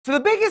So the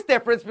biggest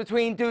difference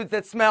between dudes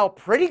that smell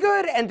pretty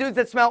good and dudes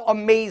that smell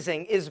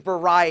amazing is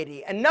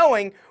variety and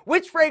knowing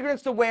which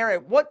fragrance to wear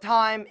at what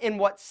time in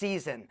what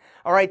season.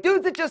 All right,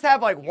 dudes that just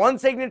have like one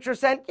signature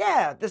scent,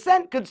 yeah, the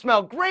scent could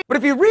smell great. But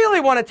if you really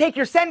want to take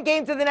your scent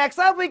game to the next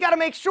level, you got to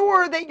make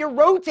sure that you're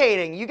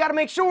rotating. You got to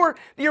make sure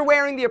that you're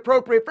wearing the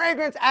appropriate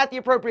fragrance at the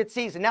appropriate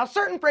season. Now,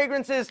 certain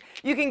fragrances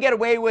you can get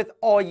away with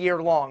all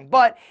year long.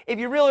 But if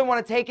you really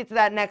want to take it to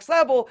that next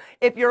level,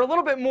 if you're a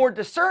little bit more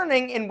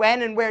discerning in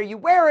when and where you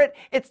wear it,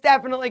 it's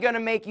definitely going to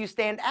make you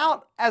stand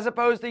out as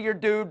opposed to your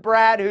dude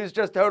Brad, who's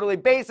just totally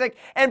basic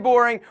and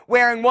boring,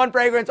 wearing one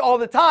fragrance all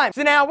the time.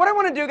 So now what I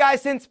want to do,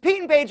 guys, since Pete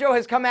and Pedro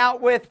has come out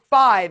with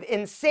 5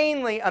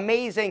 insanely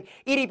amazing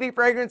EDP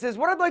fragrances,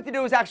 what I'd like to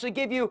do is actually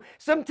give you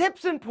some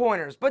tips and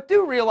pointers, but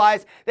do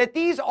realize that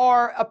these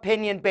are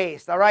opinion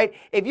based, all right?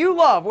 If you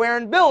love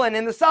wearing Villain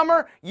in the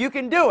summer, you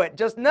can do it.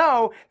 Just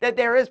know that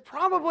there is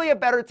probably a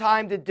better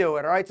time to do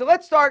it, all right? So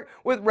let's start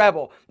with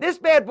Rebel. This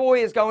bad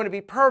boy is going to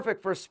be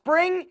perfect for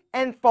spring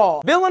and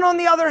fall. Villain, on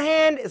the other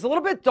hand, is a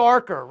little bit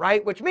darker,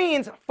 right? Which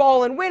means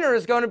fall and winter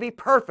is going to be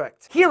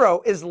perfect.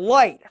 Hero is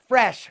light,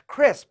 fresh,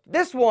 crisp.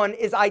 This one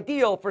is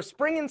ideal for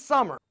spring and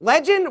summer.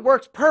 Legend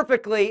works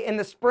perfectly in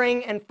the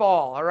spring and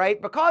fall, all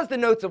right? Because the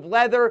notes of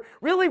leather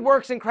really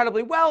works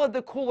incredibly well in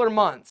the cooler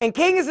months. And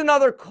King is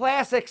another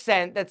classic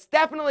scent that's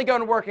definitely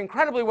going to work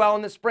incredibly well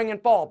in the spring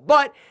and fall.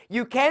 But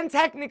you can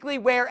technically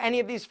wear any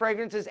of these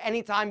fragrances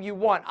anytime you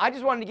want. I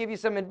just wanted to give you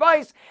some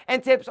advice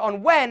and tips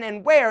on when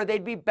and where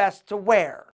they'd be best to wear.